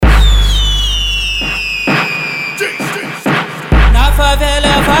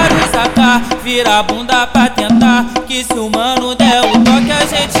sentar, vira a bunda pra tentar, que se o mano der o toque a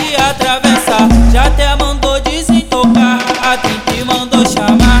gente atravessa. Já até mandou desentocar, a Trempe mandou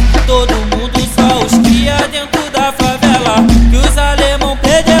chamar todo mundo, só os cria dentro da favela, que os alemão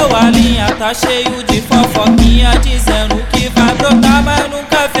perdeu a linha. Tá cheio de fofoquinha dizendo que vai brotar, mas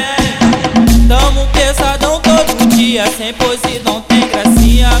nunca vem. Tamo pesadão todo dia, sem pose não tem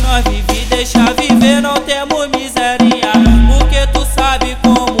gracinha. Nós vive, deixa viver, não temos miserinha, porque tu sabe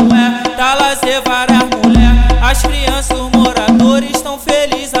como é, tá lazer várias mulher. As crianças, os moradores tão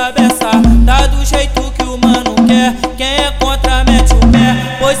felizes a beçar, tá do jeito que o mano quer. Quem é contra mete o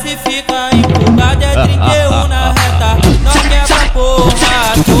pé, pois se fica empolgado é 31 na reta. Nós quebra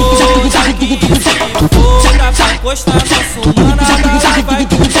porra toda aqui, se for dá pra encostar nosso mano, a bala vai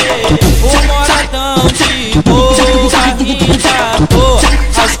comer. O moradão de boa, rindo à toa,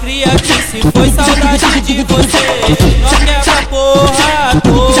 as cria que se foi saudade de você. Nós quebra porra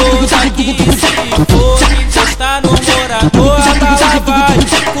toda aqui, se for encostar no morador, a bala vai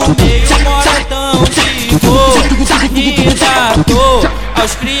comer. O moradão de boa, rindo à toa,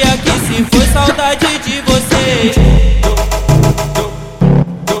 as cria que se foi saudade de vocês.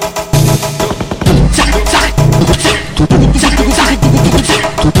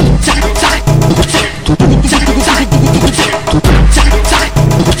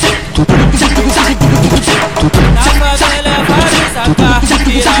 Na favela é vários AK,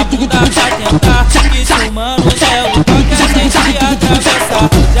 vira a bunda pra tentar, que se o mano der o toque a gente atravessa.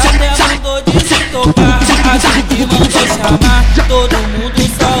 Já até mandou desentocar, a Trempe mandou chamar todo mundo,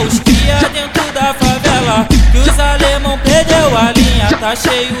 só os cria dentro da favela, que os alemão perdeu a linha. Tá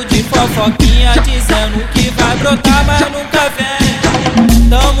cheio de fofoquinha dizendo que vai brotar, mas nunca vem.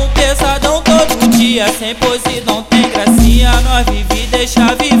 Tamo pesadão todo dia, sem pose não tem gracinha. Nós vive,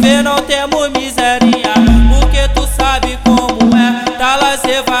 deixa viver, não temos miserinha, porque tu sabe como é, tá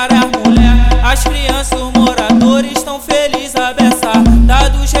lazer várias mulher. As crianças, os moradores tão felizes a beçar, tá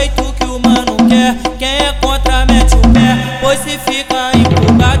do jeito que o mano quer. Quem é contra mete o pé, pois se fica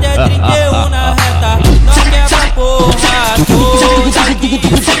empolgado é 31 na reta. Nós quebra porra toda aqui,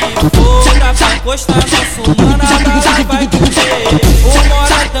 se for dá pra encostar nosso mano, a bala vai comer. O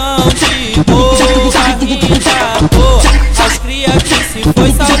moradão de boa, rindo à toa, as cria que se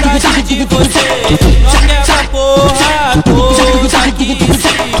foi saudade de você. Nós quebra porra toda aqui, se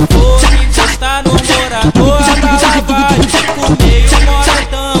for encostar no morador, a bala vai comer. O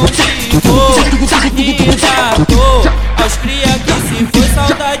moradão de boa, rindo à toa, as cria que se foi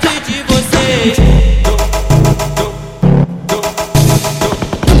saudade de vocês.